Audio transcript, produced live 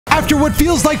After what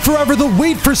feels like forever, the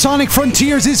wait for Sonic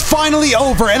Frontiers is finally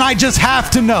over, and I just have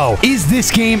to know, is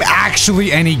this game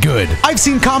actually any good? I've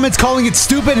seen comments calling it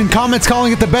stupid and comments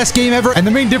calling it the best game ever, and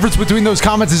the main difference between those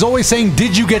comments is always saying,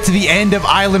 did you get to the end of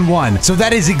Island 1? So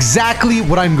that is exactly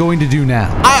what I'm going to do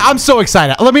now. I'm so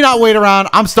excited. Let me not wait around.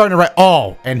 I'm starting to write.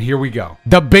 Oh, and here we go.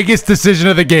 The biggest decision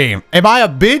of the game. Am I a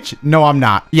bitch? No, I'm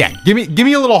not. Yeah, give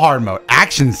me a little hard mode.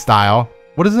 Action style.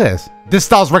 What is this? This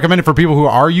style is recommended for people who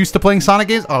are used to playing Sonic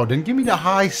games. Oh, then give me the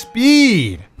high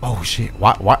speed. Oh shit.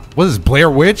 What is this, Blair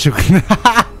Witch?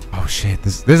 Oh shit.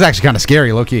 This is actually kind of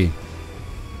scary, low key.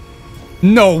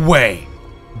 No way.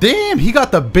 Damn, he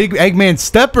got the big Eggman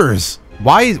steppers.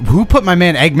 Who put my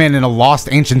man Eggman in a lost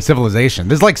ancient civilization?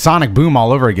 This is like Sonic Boom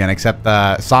all over again, except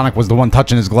Sonic was the one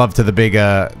touching his glove to the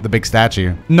big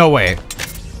statue. No way.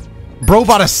 Bro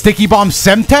bought a sticky bomb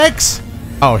Semtex?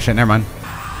 Oh shit, never mind.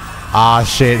 Ah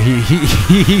shit, he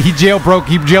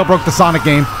jailbroke the Sonic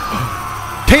game.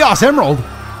 Chaos Emerald.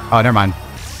 Oh, never mind.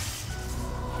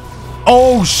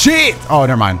 Oh shit. Oh,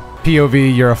 never mind.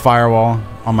 POV, you're a firewall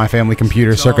on my family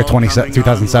computer, circa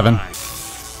 2007.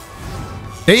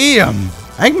 Damn,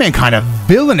 Eggman kind of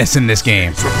villainous in this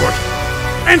game. Support.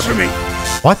 Answer me.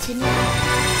 What?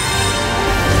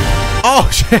 Oh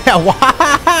shit.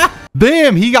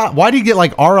 Damn, why did he get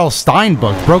like R.L. Stein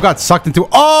booked? Bro got sucked into.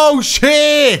 Oh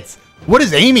shit. What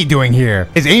is Amy doing here?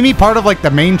 Is Amy part of like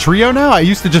the main trio now? I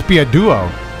used to just be a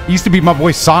duo. It used to be my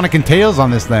boy Sonic and Tails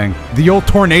on this thing. The old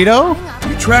tornado?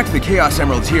 You tracked the Chaos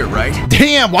Emeralds here, right?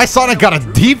 Damn, why Sonic got a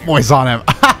deep voice on him?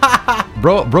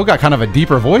 Bro got kind of a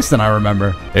deeper voice than I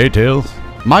remember. Hey, Tails.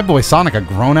 My boy Sonic, a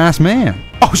grown-ass man.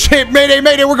 Oh shit,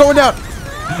 mayday, we're going down.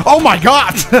 Oh my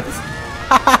god.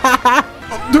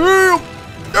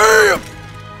 Damn.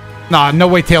 Nah, no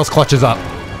way Tails clutches up.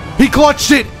 He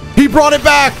clutched it. He brought it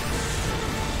back.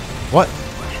 What?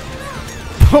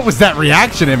 What was that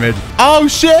reaction image? Oh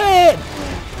shit.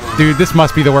 Dude, this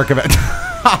must be the work of it.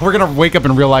 We're gonna wake up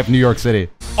in real life New York City.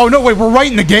 Oh no, wait, we're right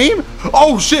in the game?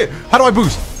 Oh shit. How do I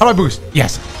boost?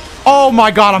 Yes. Oh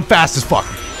my god, I'm fast as fuck.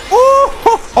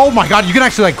 Oh my god, you can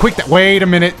actually like quick that. Wait a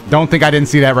minute. Don't think I didn't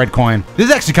see that red coin. This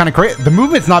is actually kind of crazy. The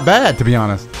movement's not bad, to be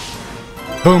honest.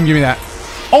 Boom, give me that.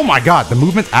 Oh my god, the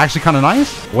movement's actually kind of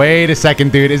nice. Wait a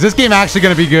second, dude. Is this game actually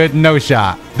going to be good? No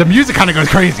shot. The music kind of goes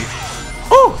crazy.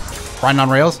 Woo! Riding on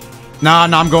rails? Nah,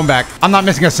 I'm going back. I'm not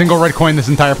missing a single red coin this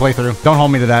entire playthrough. Don't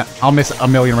hold me to that. I'll miss a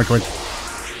million red coins.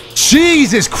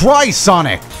 Jesus Christ,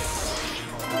 Sonic.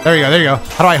 There you go.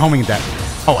 How do I homing that?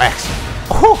 Oh, X.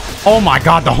 Whew. Oh my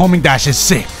god, the homing dash is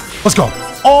sick. Let's go.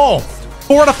 Oh,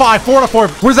 4 to 5.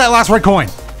 Where's that last red coin?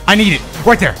 I need it.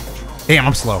 Right there. Damn,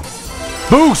 I'm slow.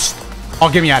 Boost. Oh,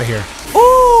 get me out of here.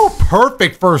 Ooh,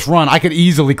 perfect first run. I could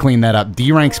easily clean that up.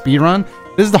 D rank speed run.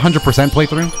 This is the 100%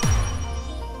 playthrough.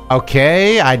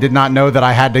 Okay, I did not know that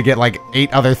I had to get like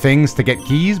 8 other things to get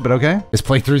keys, but okay. This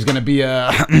playthrough is gonna be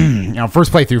a,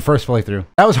 first playthrough.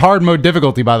 That was hard mode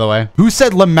difficulty, by the way. Who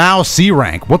said Lamau C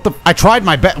rank? What the? I tried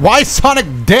my best. Why is Sonic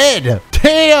dead?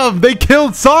 Damn, they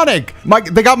killed Sonic.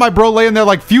 They got my bro laying there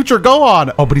like future go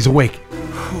on. Oh, but he's awake.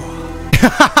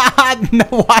 No,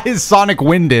 why is Sonic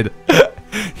winded?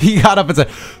 He got up and said,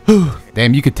 whew.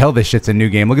 Damn, you could tell this shit's a new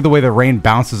game. Look at the way the rain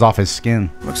bounces off his skin.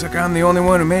 Looks like I'm the only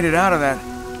one who made it out of that.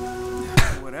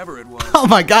 Whatever it was. Oh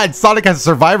my god, Sonic has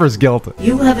survivor's guilt.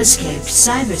 You have escaped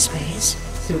cyberspace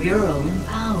through your own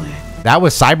power. That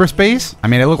was cyberspace? I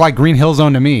mean, it looked like Green Hill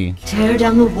Zone to me. Tear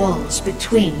down the walls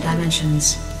between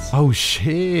dimensions. Oh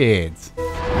shit.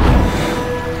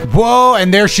 Whoa,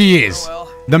 and there she is.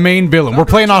 The main villain. We're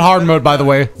playing on hard mode, by the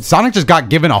way. Sonic just got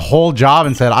given a whole job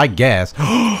and said, I guess.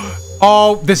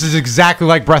 Oh, this is exactly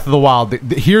like Breath of the Wild.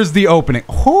 Here's the opening.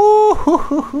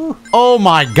 Oh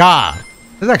my god.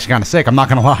 This is actually kind of sick. I'm not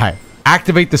going to lie.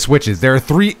 Activate the switches. There are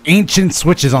 3 ancient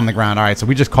switches on the ground. All right, so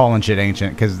we just calling shit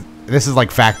ancient because this is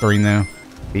like factory now.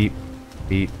 Beep,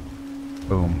 beep,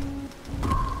 boom.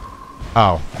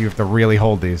 Oh, you have to really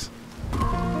hold these.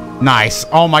 Nice.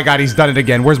 Oh my god, he's done it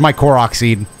again. Where's my Korok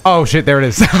seed? Oh shit, there it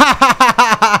is.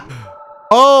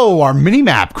 Oh, our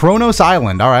mini-map, Kronos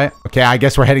Island. All right. Okay, I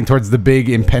guess we're heading towards the big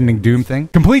impending doom thing.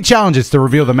 Complete challenges to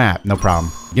reveal the map. No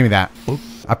problem. Give me that.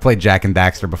 Oops. I played Jack and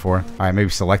Daxter before. All right,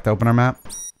 maybe select to open our map.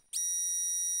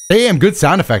 Damn, good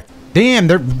sound effect. Damn,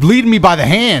 they're leading me by the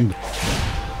hand.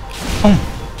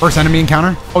 Oh, first enemy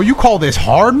encounter. Oh, you call this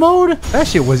hard mode? That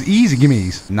shit was easy. Give me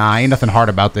these. Nah, ain't nothing hard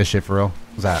about this shit for real.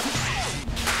 What's that?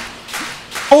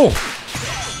 Oh,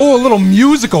 a little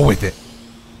musical with it.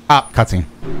 Ah, cutscene.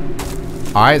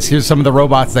 All right, so here's some of the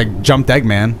robots that jumped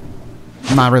Eggman.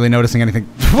 I'm not really noticing anything.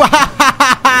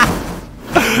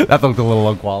 That looked a little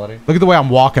low quality. Look at the way I'm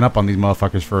walking up on these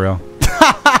motherfuckers for real.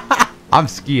 I'm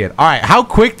skiing. All right, how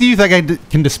quick do you think I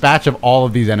can dispatch of all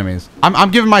of these enemies?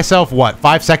 I'm giving myself, what,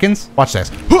 5 seconds? Watch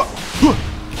this.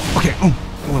 Okay, a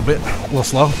little bit, a little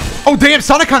slow. Oh, damn,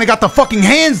 Sonic kind of got the fucking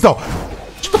hands, though.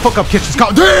 Shut the fuck up, Kitchen's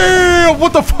coming. Damn,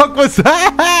 what the fuck was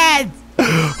that?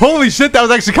 Holy shit, that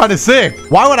was actually kind of sick.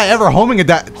 Why would I ever homing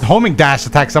dash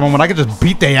attack someone when I could just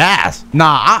beat their ass?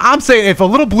 Nah, I'm saying if a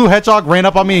little blue hedgehog ran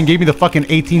up on me and gave me the fucking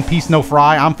 18-piece no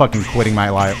fry, I'm fucking quitting my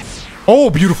life. Oh,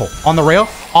 beautiful. On the rail,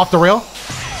 off the rail.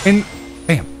 And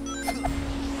damn.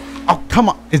 Oh, come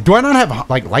on. Do I not have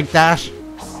like light dash?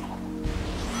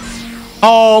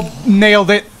 Oh, nailed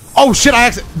it. Oh shit,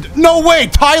 no way,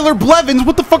 Tyler Blevins,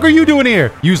 what the fuck are you doing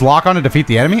here? Use lock on to defeat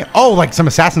the enemy? Oh, like some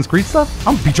Assassin's Creed stuff?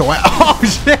 I'm gonna beat your ass.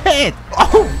 Oh shit.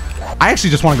 Oh, I actually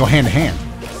just want to go hand to hand.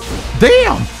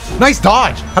 Damn, nice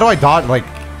dodge. How do I dodge? Like,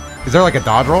 is there like a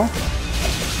dodge roll?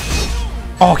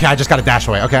 Oh, okay, I just gotta dash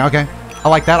away. Okay. I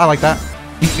like that,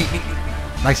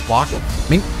 Nice block.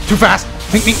 Mink, too fast.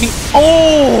 Mink.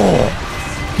 Oh,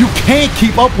 you can't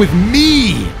keep up with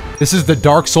me. This is the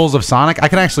Dark Souls of Sonic. I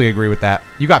can actually agree with that.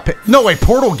 You got no way,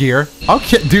 portal gear.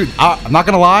 Okay, dude, I'm not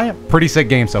gonna lie. Pretty sick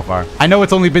game so far. I know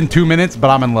it's only been 2 minutes, but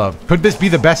I'm in love. Could this be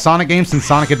the best Sonic game since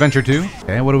Sonic Adventure 2?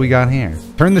 Okay, what do we got here?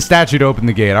 Turn the statue to open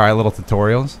the gate. All right, little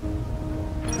tutorials.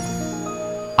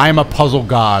 I am a puzzle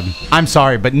god. I'm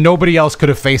sorry, but nobody else could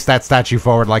have faced that statue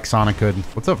forward like Sonic could.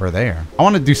 What's over there? I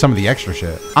want to do some of the extra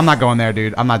shit. I'm not going there,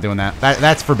 dude. I'm not doing that.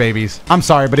 That's for babies. I'm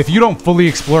sorry, but if you don't fully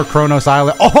explore Kronos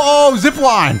Island... Oh, zip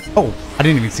line! Oh, I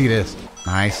didn't even see this.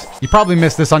 Nice. You probably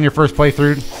missed this on your first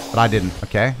playthrough, but I didn't.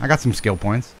 Okay, I got some skill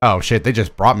points. Oh, shit, they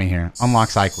just brought me here. Unlock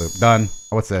Cycloop. Done.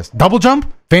 What's this? Double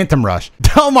jump? Phantom Rush.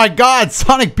 Oh my god,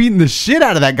 Sonic beating the shit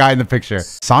out of that guy in the picture.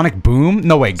 Sonic Boom?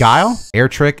 No way, Guile? Air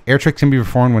Trick. Air Trick can be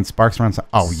performed when sparks around.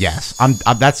 Oh yes,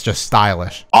 that's just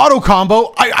stylish. Auto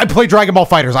combo. I play Dragon Ball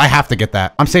FighterZ. I have to get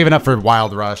that. I'm saving up for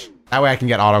Wild Rush. That way I can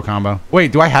get auto combo.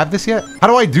 Wait, do I have this yet? How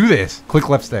do I do this? Click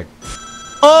left stick.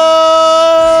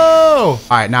 Oh!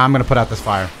 All right, now I'm gonna put out this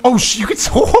fire. Oh, you can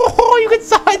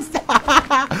sidestep.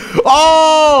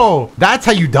 Oh, that's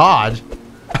how you dodge.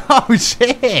 Oh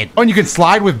shit! Oh, and you can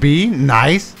slide with B.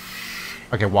 Nice.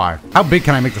 Okay, why? How big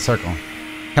can I make the circle?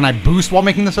 Can I boost while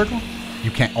making the circle?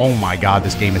 You can't. Oh my god,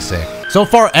 this game is sick. So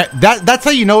far, that's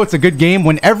how you know it's a good game.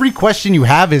 When every question you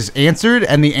have is answered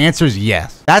and the answer is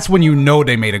yes. That's when you know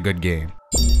they made a good game.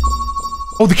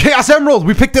 Oh, the Chaos Emerald!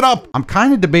 We picked it up! I'm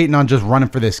kind of debating on just running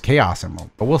for this Chaos Emerald,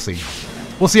 but we'll see.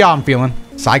 We'll see how I'm feeling.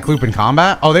 Cycloop in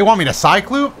combat? Oh, they want me to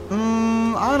Cycloop?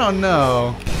 I don't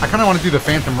know. I kind of want to do the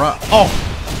Phantom Rush.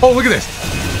 Oh, look at this.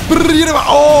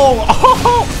 Oh,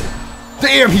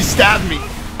 damn, he stabbed me.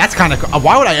 That's kind of cool.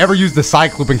 Why would I ever use the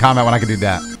Cycloop in combat when I could do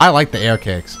that? I like the air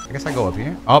kicks. I guess I go up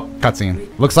here. Oh, cutscene.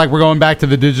 Looks like we're going back to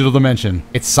the digital dimension.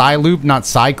 It's Cyloop, not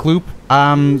Cycloop.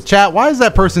 Chat, why is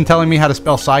that person telling me how to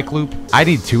spell Cycloop? I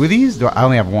need 2 of these? I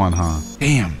only have 1, huh?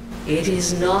 Damn. It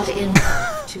is not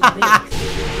enough to make.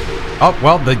 Oh,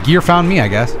 well, the gear found me, I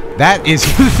guess. That is...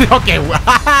 Okay.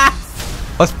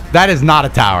 That is not a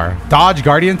tower. Dodge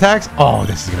Guardian attacks? Oh,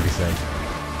 this is gonna be sick.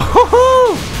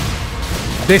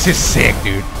 This is sick,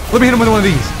 dude. Let me hit him with one of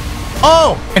these.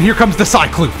 Oh, and here comes the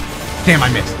Cycloop. Damn, I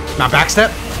missed. Now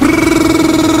backstep.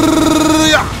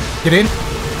 Get in.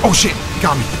 Oh shit, he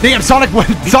got me. Damn, Sonic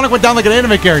went down like an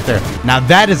anime character. Now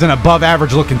that is an above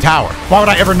average looking tower. Why would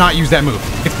I ever not use that move?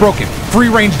 It's broken. Free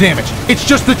range damage. It's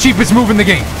just the cheapest move in the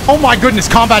game. Oh my goodness,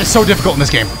 combat is so difficult in this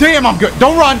game. Damn, I'm good.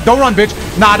 Don't run, bitch.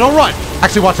 Nah, don't run.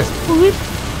 Actually, watch this.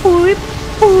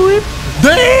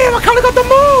 Damn, I kind of got the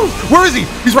move. Where is he?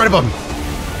 He's right above me.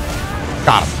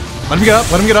 Got him. Let him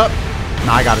get up.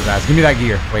 Nah, I got his ass. Give me that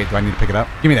gear. Wait, do I need to pick it up?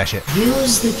 Give me that shit.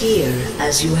 Use the gear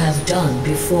as you have done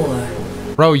before.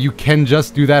 Bro, you can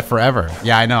just do that forever.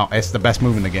 Yeah, I know. It's the best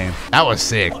move in the game. That was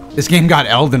sick. This game got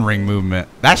Elden Ring movement.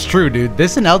 That's true, dude.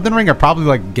 This and Elden Ring are probably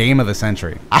like game of the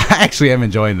century. I actually am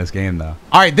enjoying this game, though.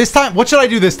 All right, this time, what should I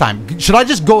do this time? Should I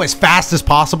just go as fast as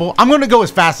possible? I'm going to go as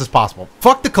fast as possible.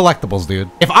 Fuck the collectibles, dude.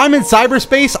 If I'm in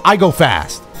cyberspace, I go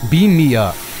fast. Beam me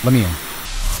up. Let me in.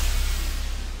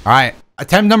 All right.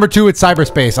 Attempt number 2 at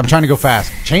cyberspace. I'm trying to go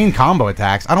fast. Chain combo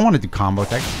attacks. I don't want to do combo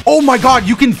attacks. Oh my god,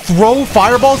 you can throw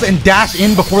fireballs and dash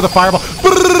in before the fireball.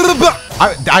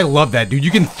 I love that, dude. You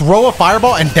can throw a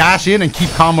fireball and dash in and keep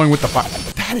comboing with the fire.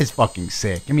 That is fucking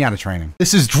sick. Get me out of training.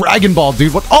 This is Dragon Ball,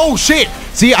 dude. What? Oh shit.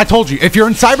 See, I told you. If you're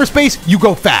in cyberspace, you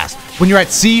go fast. When you're at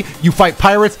sea, you fight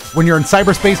pirates. When you're in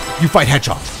cyberspace, you fight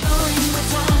hedgehogs.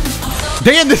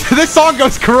 Damn, this song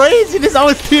goes crazy. This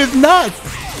OST is nuts.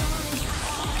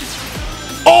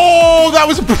 Oh, that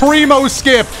was a primo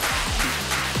skip.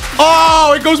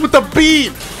 Oh, it goes with the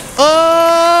beat.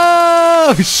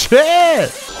 Oh,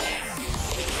 shit.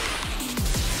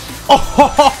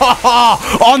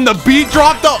 Oh, on the beat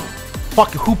drop though.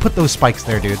 Fuck, who put those spikes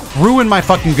there, dude? Ruined my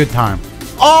fucking good time.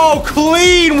 Oh,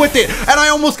 clean with it. And I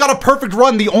almost got a perfect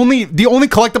run. The only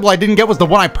collectible I didn't get was the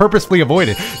one I purposefully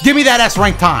avoided. Give me that S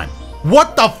rank time.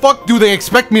 What the fuck do they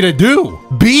expect me to do?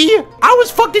 B? I was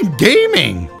fucking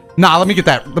gaming. Nah, let me get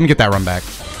that run back.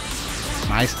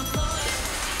 Nice.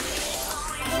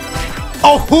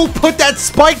 Oh, who put that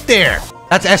spike there?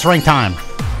 That's S rank time.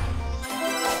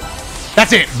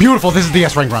 That's it. Beautiful. This is the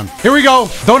S rank run. Here we go.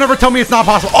 Don't ever tell me it's not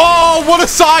possible. Oh, what a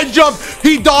side jump.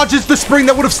 He dodges the spring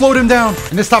that would have slowed him down.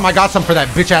 And this time I got some for that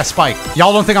bitch ass spike.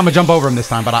 Y'all don't think I'm gonna jump over him this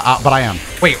time, but I am.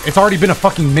 Wait, it's already been a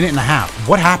fucking minute and a half.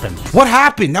 What happened? What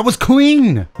happened? That was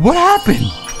clean. What happened?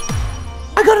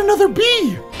 I got another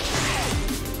B.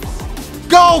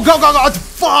 Go, go, go, go.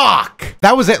 Fuck.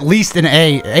 That was at least an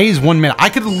A. A is 1 minute. I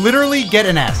could literally get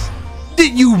an S.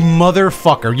 Did you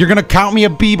motherfucker? You're gonna count me a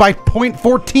B by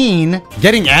 0.14.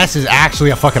 Getting S is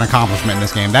actually a fucking accomplishment in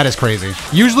this game. That is crazy.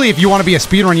 Usually if you want to be a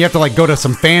speedrun, you have to like go to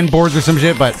some fan boards or some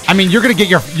shit, but I mean you're gonna get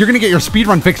your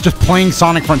speedrun fix just playing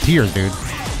Sonic Frontiers, dude.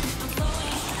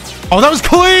 Oh, that was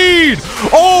clean!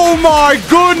 Oh my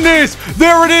goodness!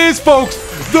 There it is, folks!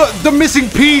 The missing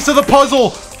piece of the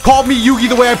puzzle. Called me Yugi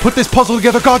the way I put this puzzle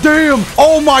together. God damn!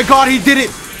 Oh my god, he did it!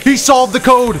 He solved the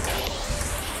code.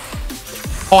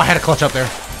 Oh, I had a clutch up there.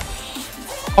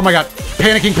 Oh my god.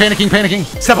 Panicking, panicking, panicking.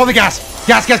 Step on the gas.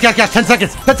 Gas, gas, gas, gas. 10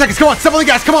 seconds. 10 seconds. Come on. Step on the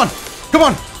gas. Come on. Come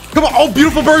on. Come on. Oh,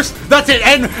 beautiful burst. That's it.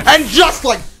 And just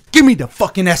like, give me the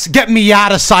fucking S. Get me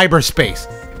out of cyberspace.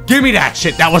 Give me that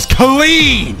shit. That was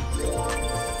clean.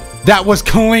 That was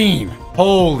clean.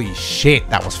 Holy shit.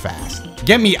 That was fast.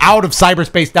 Get me out of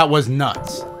cyberspace. That was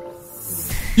nuts.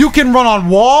 You can run on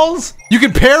walls. You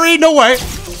can parry. No way.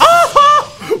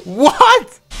 Oh,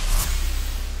 what?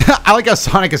 I like how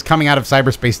Sonic is coming out of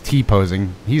cyberspace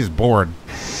T-posing. He's bored.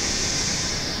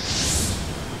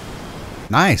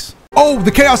 Nice. Oh,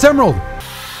 the Chaos Emerald.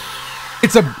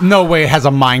 It's a... No way it has a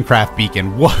Minecraft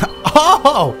beacon. What?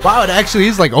 Oh, wow, it actually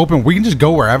is like open. We can just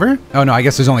go wherever? Oh, no, I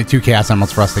guess there's only 2 Chaos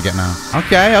Emeralds for us to get now.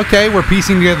 Okay, okay, we're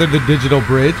piecing together the digital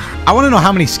bridge. I want to know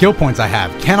how many skill points I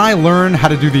have. Can I learn how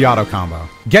to do the auto combo?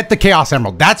 Get the Chaos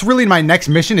Emerald. That's really my next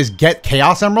mission is get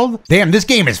Chaos Emerald. Damn, this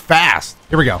game is fast.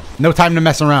 Here we go. No time to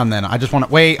mess around then. I just want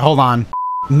to... Wait, hold on.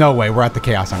 No way, we're at the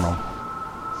Chaos Emerald.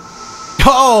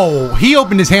 Oh, he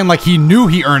opened his hand like he knew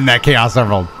he earned that Chaos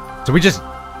Emerald. So we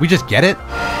just get it?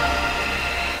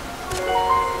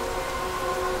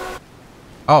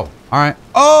 Oh, all right.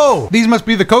 Oh, these must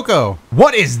be the Coco.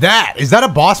 What is that? Is that a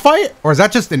boss fight? Or is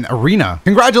that just an arena?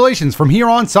 Congratulations. From here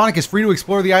on, Sonic is free to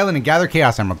explore the island and gather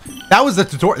Chaos Emerald. That was the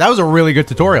tutorial. That was a really good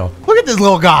tutorial. Look at this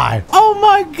little guy. Oh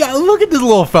my God. Look at this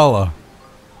little fella.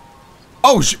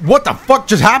 Oh, what the fuck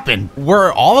just happened?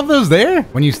 Were all of those there?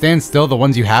 When you stand still, the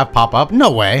ones you have pop up?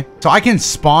 No way. So I can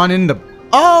spawn in the...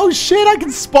 Oh shit, I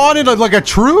can spawn in like a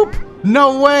troop?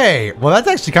 No way. Well, that's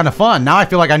actually kind of fun. Now I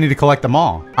feel like I need to collect them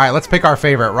all. All right, let's pick our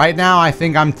favorite. Right now, I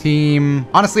think I'm team...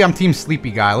 Honestly, I'm team Sleepy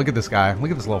Guy. Look at this guy.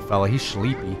 Look at this little fella. He's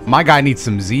sleepy. My guy needs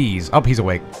some Z's. Oh, he's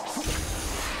awake.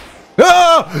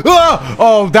 Ah! Ah!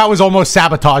 Oh, that was almost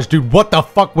sabotage, dude. What the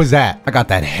fuck was that? I got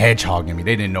that hedgehog in me.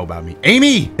 They didn't know about me.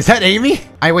 Amy! Is that Amy?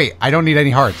 Wait, I don't need any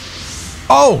hearts.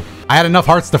 Oh! I had enough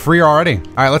hearts to free her already.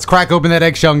 All right, let's crack open that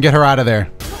eggshell and get her out of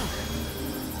there.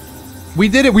 We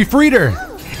did it. We freed her.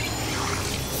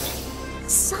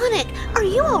 Sonic, are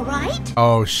you all right?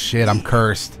 Oh shit, I'm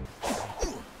cursed.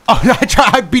 Oh,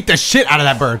 I beat the shit out of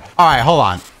that bird. All right, hold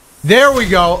on. There we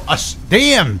go.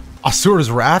 Damn.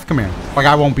 Asura's Wrath. Come here. Like,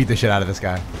 I won't beat the shit out of this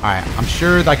guy. All right, I'm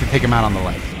sure that I can take him out on the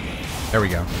leg. There we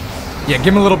go. Yeah, give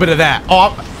him a little bit of that.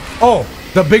 Oh,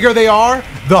 the bigger they are,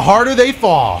 the harder they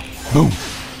fall. Boom.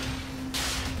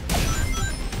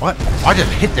 What? I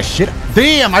just hit the shit.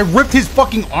 Damn, I ripped his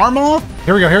fucking arm off.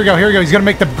 Here we go, here we go, here we go. He's gonna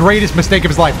make the greatest mistake of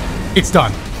his life. It's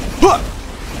done.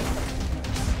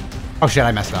 Oh shit,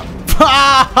 I messed up.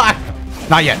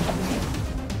 Not yet.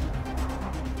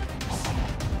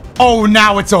 Oh,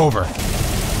 now it's over.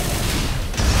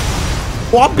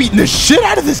 Oh, I'm beating the shit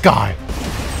out of this guy.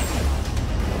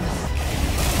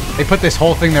 They put this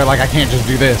whole thing there like I can't just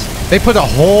do this. They put a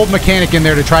whole mechanic in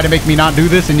there to try to make me not do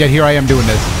this, and yet here I am doing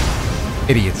this.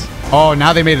 Idiots. Oh,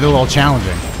 now they made it a little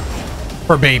challenging.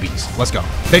 For babies. Let's go.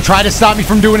 They tried to stop me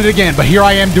from doing it again, but here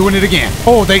I am doing it again.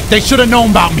 Oh, they should have known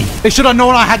about me. They should have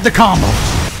known I had the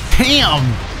combos.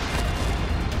 Damn.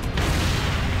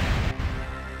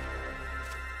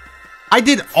 I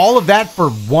did all of that for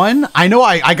one. I know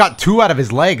I got 2 out of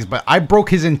his legs, but I broke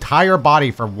his entire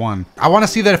body for 1. I want to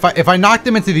see that if I knocked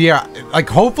him into the air, like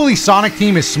hopefully Sonic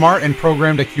Team is smart and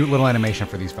programmed a cute little animation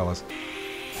for these fellas.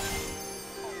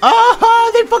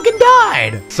 Ah, they fucking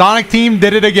died. Sonic team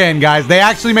did it again, guys. They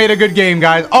actually made a good game,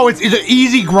 guys. Oh, it's an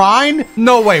easy grind?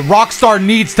 No way. Rockstar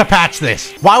needs to patch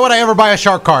this. Why would I ever buy a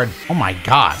shark card? Oh my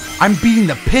God. I'm beating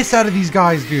the piss out of these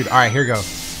guys, dude. All right, here we go.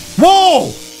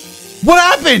 Whoa! What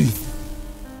happened?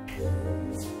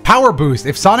 Power boost.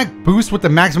 If Sonic boosts with the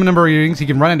maximum number of rings, he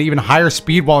can run at even higher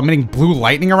speed while emitting blue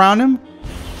lightning around him.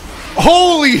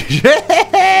 Holy shit!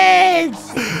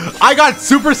 I got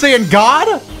Super Saiyan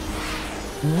God?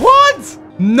 What?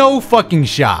 No fucking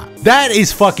shot. That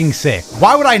is fucking sick.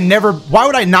 Why would I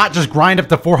not just grind up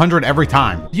to 400 every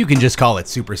time? You can just call it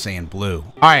Super Saiyan Blue.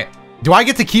 All right. Do I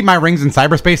get to keep my rings in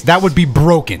cyberspace? That would be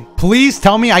broken. Please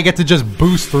tell me I get to just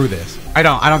boost through this. I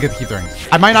don't get to keep the rings.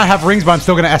 I might not have rings, but I'm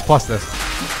still gonna S+ this.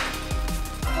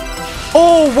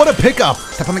 Oh, what a pickup.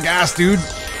 Step on the gas, dude.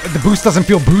 The boost doesn't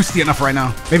feel boosty enough right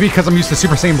now. Maybe because I'm used to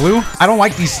Super Saiyan Blue. I don't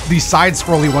like these side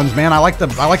scrolly ones, man. I like the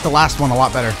last one a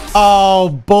lot better. Oh,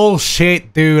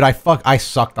 bullshit, dude. I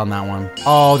sucked on that one.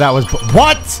 Oh, that was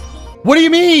what? What do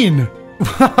you mean?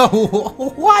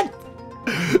 What?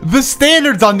 The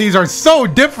standards on these are so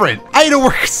different. I had to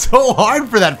work so hard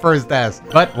for that first S.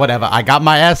 But whatever, I got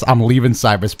my S. I'm leaving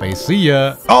cyberspace. See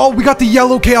ya. Oh, we got the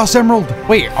yellow Chaos Emerald.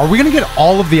 Wait, are we gonna get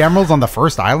all of the emeralds on the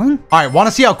first island? All right, want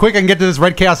to see how quick I can get to this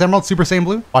red Chaos Emerald, Super Saiyan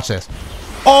Blue? Watch this.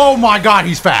 Oh my God,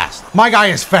 he's fast. My guy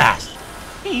is fast.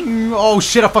 Oh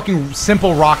shit, a fucking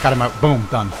simple rock got him out. Boom,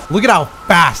 done. Look at how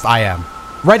fast I am.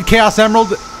 Red Chaos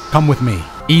Emerald, come with me.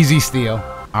 Easy steal.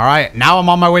 All right, now I'm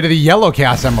on my way to the yellow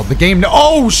Chaos Emerald. The game,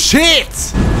 oh shit!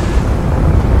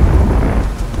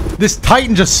 This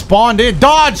Titan just spawned in.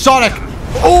 Dodge, Sonic!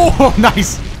 Oh,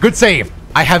 nice. Good save.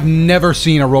 I have never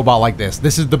seen a robot like this.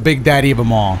 This is the big daddy of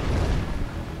them all.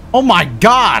 Oh my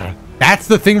God. That's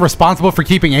the thing responsible for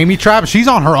keeping Amy trapped. She's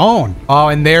on her own. Oh,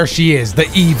 and there she is, the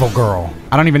evil girl.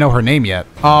 I don't even know her name yet.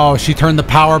 Oh, she turned the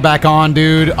power back on,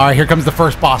 dude. All right, here comes the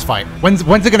first boss fight. When's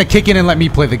it gonna kick in and let me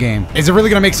play the game? Is it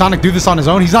really gonna make Sonic do this on his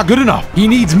own? He's not good enough. He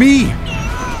needs me.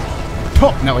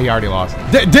 Oh, no, he already lost.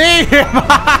 Damn!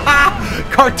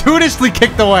 Cartoonishly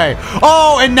kicked away.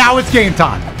 Oh, and now it's game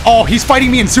time. Oh, he's fighting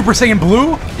me in Super Saiyan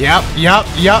Blue? Yep.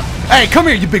 Hey, come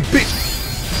here, you big bitch.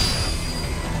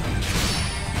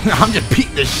 I'm just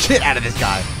beating the shit out of this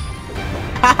guy.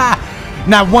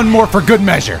 Now one more for good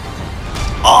measure.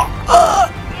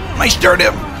 I stirred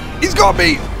him. He's got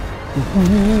me.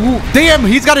 Damn,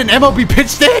 he's got an MLB pitch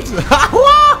stance.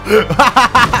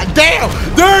 Damn.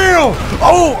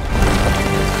 Oh.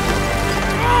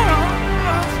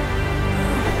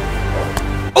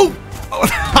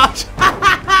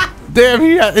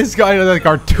 Damn, this guy like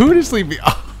cartoonishly.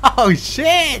 Oh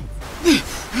shit.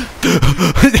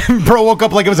 Bro woke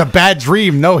up like it was a bad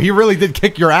dream. No, he really did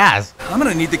kick your ass. I'm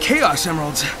gonna need the Chaos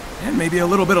Emeralds and maybe a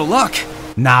little bit of luck.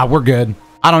 Nah, we're good.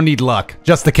 I don't need luck.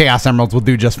 Just the Chaos Emeralds will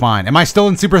do just fine. Am I still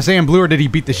in Super Saiyan Blue or did he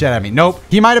beat the shit out of me? Nope.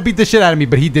 He might have beat the shit out of me,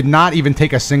 but he did not even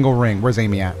take a single ring. Where's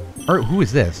Amy at? Or who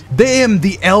is this? Damn,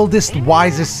 the eldest,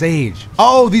 wisest sage.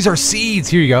 Oh, these are seeds.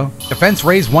 Here you go. Defense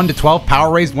raised 1 to 12.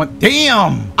 Power raised 1.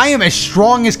 Damn, I am as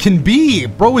strong as can be.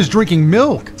 Bro is drinking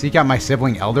milk. Seek out my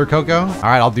sibling Elder Coco. All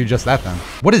right, I'll do just that then.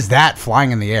 What is that flying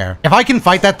in the air? If I can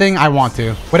fight that thing, I want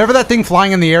to. Whatever that thing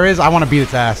flying in the air is, I want to beat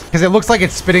its ass. Because it looks like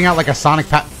it's spitting out like a Sonic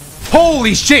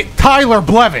Holy shit, Tyler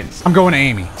Blevins. I'm going to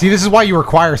Amy. See, this is why you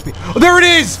require speed. Oh, there it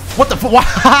is. What the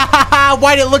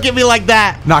why did it look at me like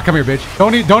that? Nah, come here, bitch.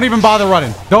 Don't even bother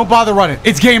running. Don't bother running.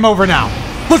 It's game over now.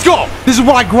 Let's go. This is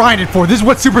what I grinded for. This is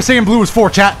what Super Saiyan Blue is for,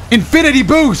 chat. Infinity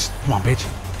boost. Come on, bitch.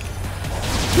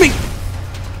 Ming.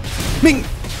 Ming.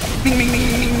 Ming, ming, ming,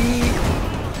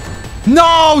 ming.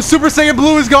 No, Super Saiyan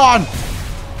Blue is gone.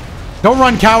 Don't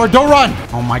run, coward. Don't run.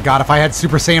 Oh my God, if I had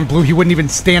Super Saiyan Blue, he wouldn't even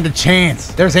stand a chance.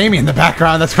 There's Amy in the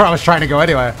background. That's where I was trying to go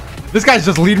anyway. This guy's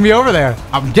just leading me over there.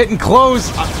 I'm getting close.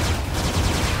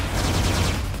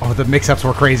 Oh, the mix-ups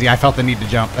were crazy. I felt the need to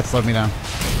jump. That slowed me down.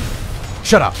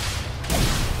 Shut up.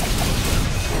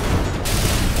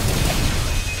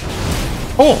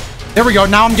 Oh, there we go.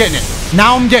 Now I'm getting it.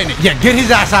 Now I'm getting it. Yeah, get his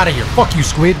ass out of here. Fuck you,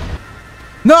 squid.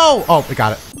 No. Oh, I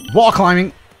got it. Wall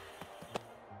climbing.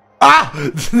 Ah!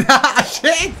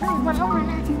 Shit!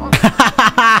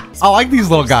 I like these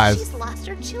little guys. She's lost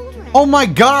her children. Oh my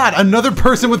God, another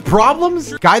person with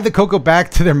problems? Guide the Coco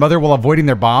back to their mother while avoiding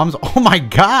their bombs? Oh my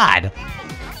God.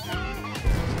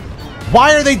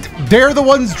 Why are they're the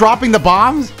ones dropping the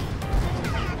bombs?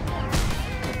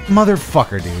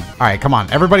 Motherfucker, dude. All right, come on.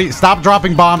 Everybody stop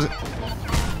dropping bombs.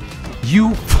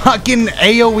 You fucking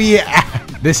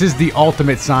AoE. This is the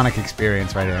ultimate Sonic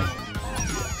experience right here.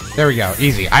 There we go.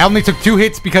 Easy. I only took 2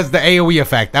 hits because the AoE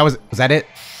effect. Was that it?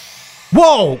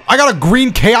 Whoa, I got a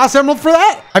green Chaos Emerald for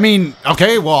that? I mean,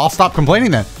 okay, well, I'll stop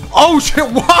complaining then. Oh, shit.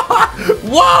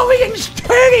 Whoa, we can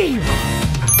steady.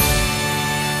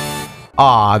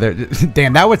 Aw,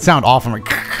 damn, that would sound awful.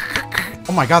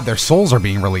 Oh my God, their souls are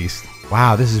being released.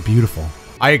 Wow, this is beautiful.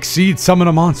 I exceed summon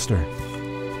a monster.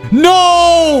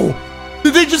 No!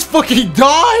 Did they just fucking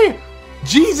die?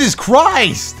 Jesus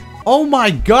Christ. Oh my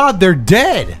God, they're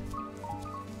dead.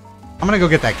 I'm gonna go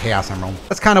get that Chaos Emerald.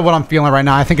 That's kind of what I'm feeling right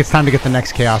now. I think it's time to get the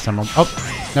next Chaos Emerald.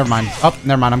 Oh, never mind. Oh,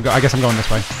 never mind. I guess I'm going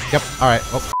this way. Yep. All right.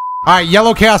 Oh. All right.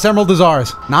 Yellow Chaos Emerald is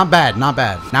ours. Not bad. Not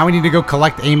bad. Now we need to go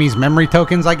collect Amy's memory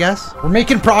tokens, I guess. We're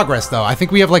making progress though. I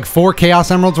think we have like 4 Chaos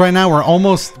Emeralds right now. We're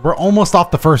almost off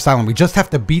the first island. We just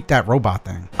have to beat that robot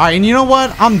thing. All right. And you know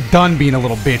what? I'm done being a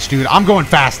little bitch, dude. I'm going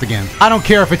fast again. I don't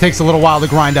care if it takes a little while to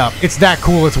grind up. It's that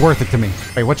cool. It's worth it to me.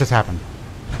 Wait, what just happened?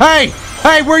 Hey!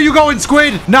 Hey, where are you going,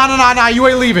 Squid? No, you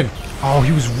ain't leaving. Oh,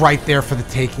 he was right there for the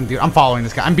taking, dude. I'm following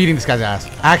this guy. I'm beating this guy's ass.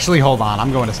 Actually, hold on.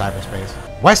 I'm going to cyberspace.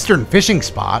 Western fishing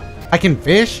spot? I can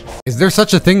fish? Is there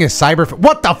such a thing as cyber...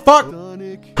 What the fuck?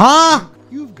 Huh?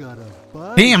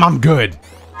 Damn, I'm good.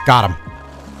 Got him.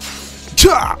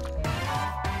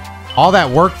 All that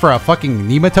work for a fucking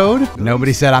nematode?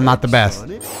 Nobody said I'm not the best.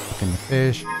 Fucking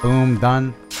fish. Boom,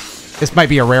 done. This might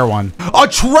be a rare one. A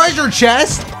treasure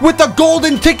chest with a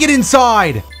golden ticket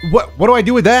inside. What do I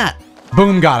do with that?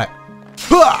 Boom, got it.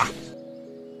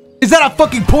 Is that a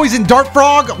fucking poison dart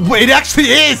frog? It actually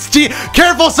is. Gee,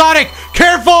 careful, Sonic.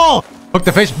 Careful. Hook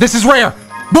the fish. This is rare.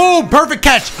 Boom, perfect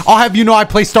catch. I'll have you know I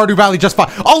play Stardew Valley just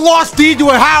fine. A lost deed to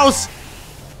a house.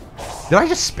 Did I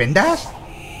just spin dash?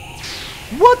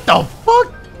 What the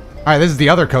fuck? All right, this is the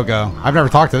other Coco. I've never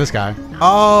talked to this guy.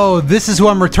 Oh, this is who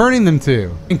I'm returning them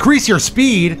to. Increase your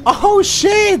speed? Oh,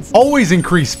 shit. Always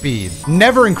increase speed.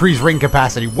 Never increase ring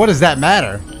capacity. What does that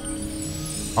matter?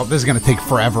 Oh, this is going to take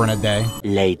forever and a day.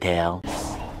 Later.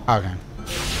 Okay.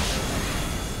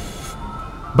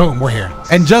 Boom, we're here.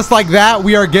 And just like that,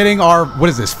 we are getting our, what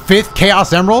is this, 5th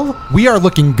Chaos Emerald? We are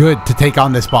looking good to take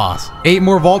on this boss. 8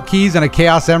 more Vault Keys and a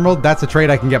Chaos Emerald. That's a trade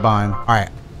I can get behind. All right.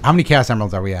 How many Chaos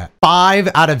Emeralds are we at?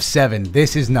 5 out of 7.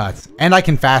 This is nuts. And I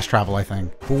can fast travel, I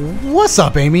think. What's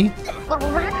up, Amy?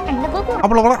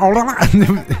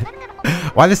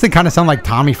 Why does this thing kind of sound like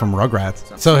Tommy from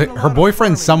Rugrats? So her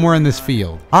boyfriend's somewhere in this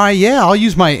field. All right, yeah, I'll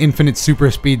use my infinite super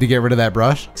speed to get rid of that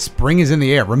brush. Spring is in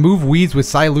the air. Remove weeds with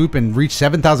Psy Loop and reach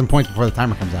 7,000 points before the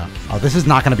timer comes out. Oh, this is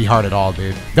not going to be hard at all,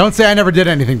 dude. Don't say I never did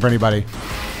anything for anybody.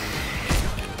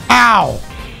 Ow!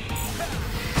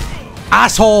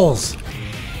 Assholes!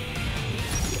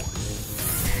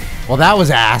 Well, that was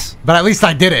ass, but at least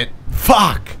I did it.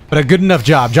 Fuck. But a good enough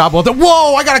job. Job well done.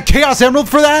 Whoa, I got a Chaos Emerald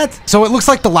for that? So it looks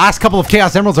like the last couple of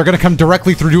Chaos Emeralds are going to come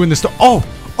directly through doing this.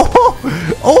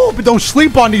 Oh, but don't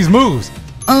sleep on these moves.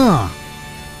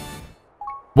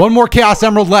 One more Chaos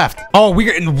Emerald left. Oh,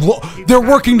 they're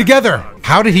working together.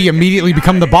 How did he immediately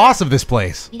become the boss of this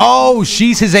place? Oh,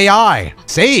 she's his AI.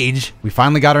 Sage? We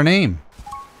finally got her name.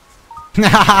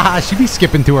 She'd be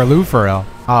skipping to her Lou for real.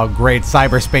 Oh, great.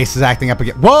 Cyberspace is acting up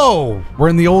again. Whoa! We're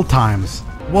in the old times.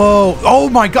 Whoa. Oh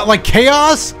my God, like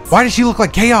Chaos? Why does she look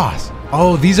like Chaos?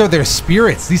 Oh, these are their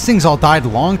spirits. These things all died a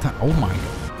long time. Oh my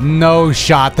God. No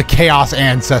shot. The Chaos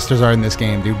ancestors are in this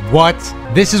game, dude. What?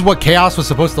 This is what Chaos was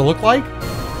supposed to look like?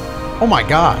 Oh my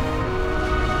God.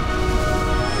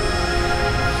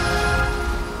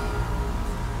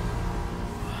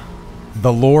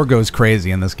 The lore goes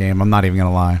crazy in this game. I'm not even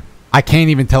gonna lie. I can't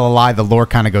even tell a lie. The lore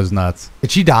kind of goes nuts.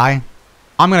 Did she die?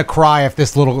 I'm gonna cry if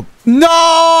this little...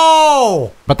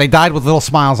 No! But they died with little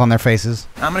smiles on their faces.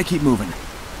 I'm gonna keep moving.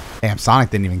 Damn, Sonic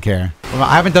didn't even care. Well,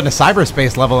 I haven't done a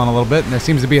cyberspace level in a little bit, and there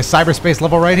seems to be a cyberspace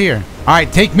level right here. All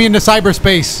right, take me into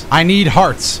cyberspace. I need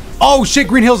hearts. Oh shit,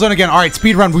 Green Hill Zone again. All right,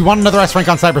 speed run. We want another S rank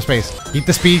on cyberspace. Keep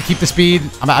the speed, keep the speed.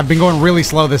 I've been going really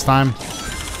slow this time.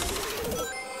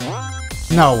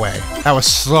 No way. That was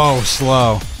so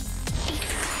slow.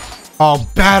 Oh,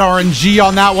 bad RNG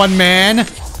on that one, man.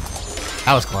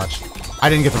 That was clutch. I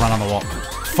didn't get the run on the wall.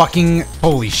 Fucking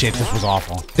holy shit, this was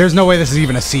awful. There's no way this is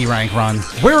even a C rank run.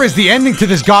 Where is the ending to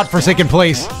this godforsaken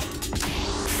place?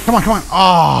 Come on, come on.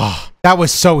 Oh, that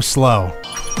was so slow.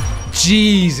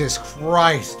 Jesus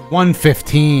Christ.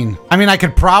 115. I mean, I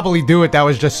could probably do it. That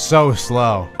was just so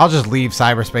slow. I'll just leave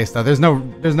cyberspace though. There's no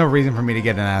reason for me to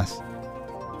get an S.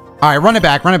 All right, run it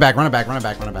back, run it back, run it back, run it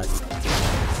back, run it back.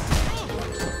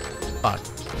 Fuck.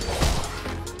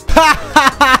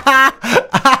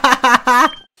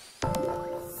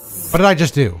 What did I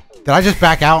just do? Did I just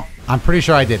back out? I'm pretty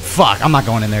sure I did. Fuck, I'm not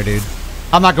going in there, dude.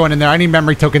 I'm not going in there. I need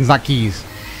memory tokens, not keys.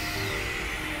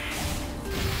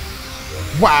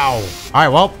 Wow. All right,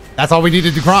 well, that's all we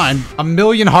needed to grind. 1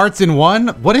 million hearts in one?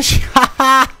 What is she?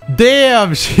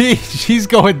 Damn, she's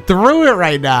going through it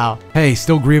right now. Hey,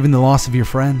 still grieving the loss of your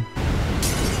friend?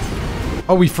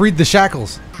 Oh, we freed the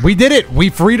shackles. We did it. We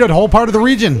freed a whole part of the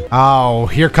region. Oh,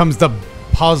 here comes the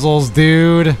puzzles,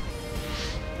 dude.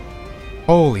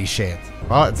 Holy shit.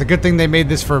 Well, it's a good thing they made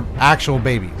this for actual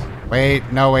babies. Wait,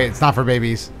 no, wait, it's not for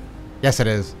babies. Yes, it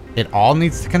is. It all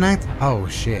needs to connect? Oh,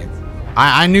 shit.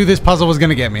 I knew this puzzle was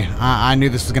gonna get me. I knew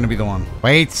this was gonna be the one.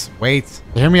 Wait.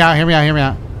 Hear me out, hear me out, hear me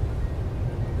out.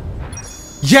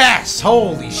 Yes!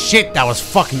 Holy shit, that was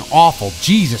fucking awful.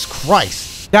 Jesus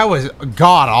Christ. That was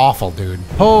god awful, dude.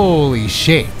 Holy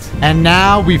shit. And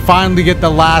now we finally get the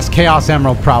last Chaos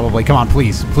Emerald, probably. Come on,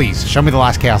 please, please. Show me the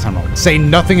last Chaos Emerald. Say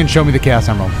nothing and show me the Chaos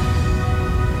Emerald.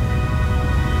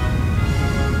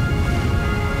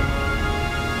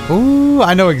 Ooh,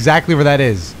 I know exactly where that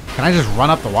is. Can I just run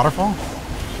up the waterfall?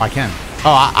 Oh, I can.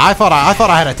 Oh, I thought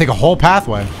I had to take a whole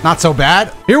pathway. Not so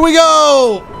bad. Here we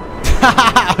go.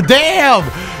 Damn.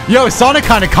 Yo, Sonic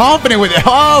kind of confident with it.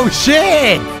 Oh,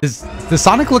 shit. Does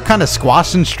Sonic look kind of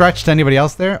squashed and stretched to anybody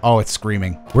else there? Oh, it's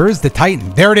screaming. Where is the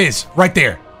Titan? There it is. Right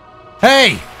there.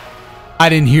 Hey. I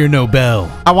didn't hear no bell.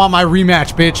 I want my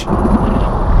rematch, bitch.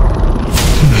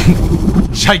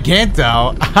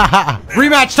 Giganto.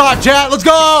 Rematch time, chat. Let's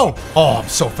go. Oh, I'm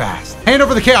so fast. Hand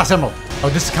over the Chaos Emerald. Oh,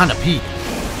 this is kind of peak.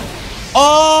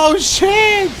 Oh,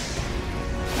 shit.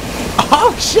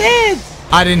 Oh, shit.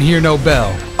 I didn't hear no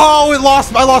bell. Oh, I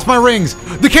lost my rings.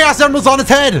 The Chaos Emerald's on its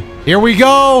head. Here we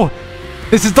go.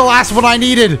 This is the last one I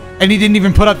needed. And he didn't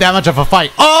even put up that much of a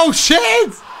fight. Oh,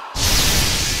 shit.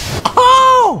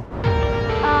 Oh.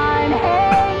 I'm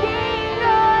hanging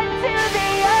on to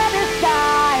the other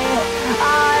side.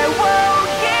 I won't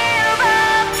give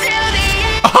up to the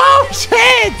end. Oh,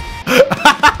 shit.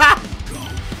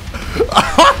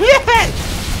 Oh, yeah.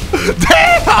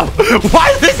 Damn.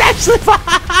 Why is this actually...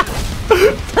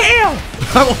 Damn!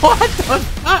 What the fuck?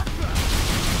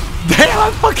 Damn,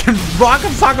 I'm fucking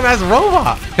rockin' socket ass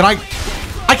robot. I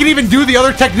can even do the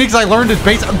other techniques I learned as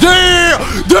base. Damn!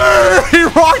 Damn! He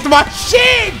rocked my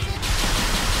shit!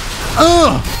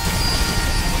 Ugh!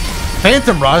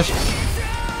 Phantom Rush.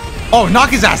 Oh,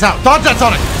 knock his ass out. Dodge that,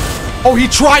 Sonic. Oh, he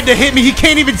tried to hit me. He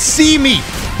can't even see me.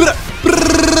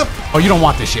 Oh, you don't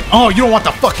want this shit. Oh, you don't want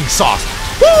the fucking sauce.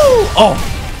 Woo! Oh.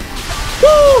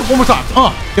 Woo! One more time.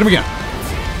 Get him again.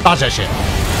 Dodge that shit.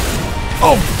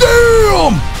 Oh,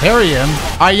 damn! Parry him.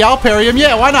 Y'all parry him.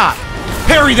 Yeah, why not?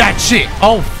 Parry that shit.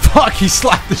 Oh, fuck. He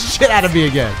slapped the shit out of me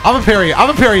again. I'm a parry his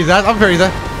ass. I'm a parry his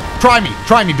ass. Try me,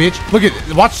 bitch. Look at,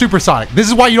 watch Supersonic. This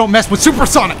is why you don't mess with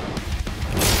Supersonic.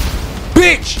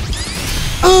 Bitch.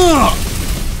 Oh,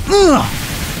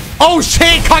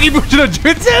 shit. Kagebushi no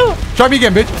Jutsu. Try me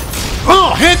again, bitch.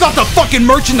 Hands off the fucking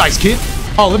merchandise, kid.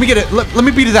 Oh, let me get it. Let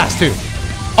me beat his ass, too.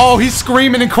 Oh, he's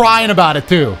screaming and crying about it,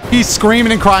 too. He's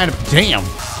screaming and crying. Damn.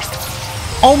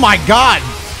 Oh, my God.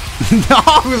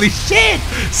 Holy shit.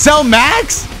 Cell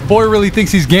Max? Boy really thinks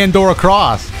he's Gandora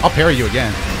Cross. I'll parry you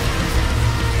again.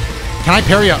 Can I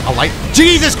parry a light?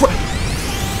 Jesus Christ.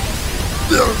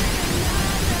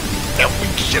 Get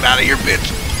the shit out of here,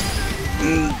 bitch.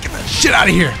 Get that shit out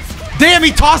of here. Damn,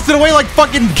 he tossed it away like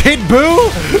fucking Kid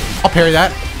Boo. I'll parry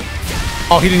that.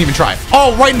 Oh, he didn't even try it.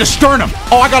 Oh, right in the sternum.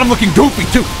 Oh, I got him looking goofy,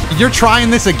 too. You're trying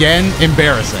this again?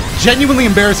 Embarrassing. Genuinely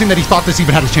embarrassing that he thought this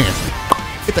even had a chance.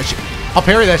 Get that shit. I'll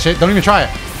parry that shit. Don't even try it.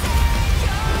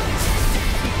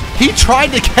 He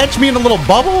tried to catch me in a little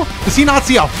bubble? Does he not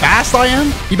see how fast I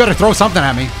am? He better throw something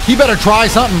at me. He better try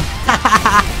something.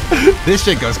 This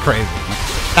shit goes crazy.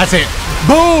 That's it.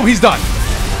 Boom, he's done.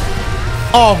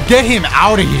 Oh, get him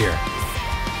out of here.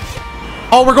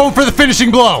 Oh, we're going for the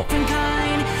finishing blow.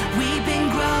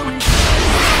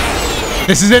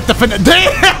 This is it, the fin-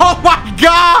 Damn! Oh my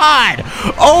god!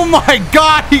 Oh my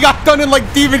god! He got done in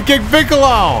like Demon King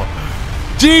Piccolo!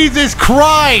 Jesus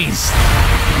Christ!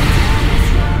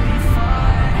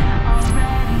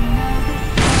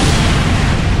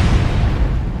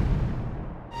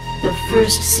 The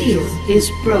first seal is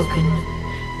broken.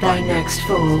 Thy next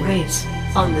foe awaits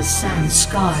on the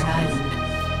sand-scarred island.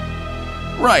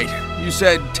 Right. You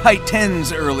said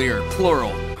Titans earlier,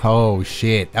 plural. Oh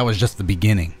shit, that was just the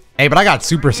beginning. Hey, but I got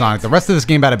Supersonic. The rest of this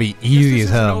game better be easy as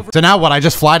hell. So now what? I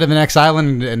just fly to the next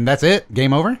island and that's it?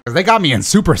 Game over? Because they got me in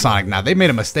Supersonic now. They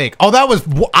made a mistake. Oh, that was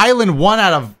island 1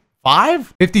 out of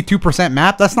 5? 52%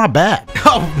 map? That's not bad.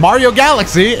 Oh, Mario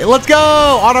Galaxy. Let's go.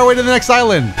 On our way to the next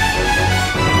island.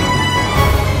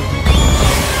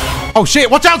 Oh,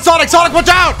 shit. Watch out, Sonic. Sonic, watch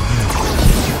out.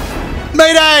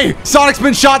 Mayday. Sonic's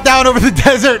been shot down over the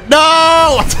desert. No.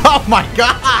 Oh, my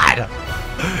God.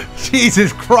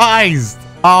 Jesus Christ.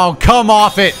 Oh, come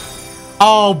off it.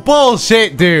 Oh,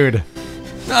 bullshit, dude.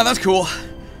 Nah, that's cool.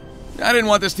 I didn't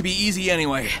want this to be easy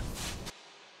anyway.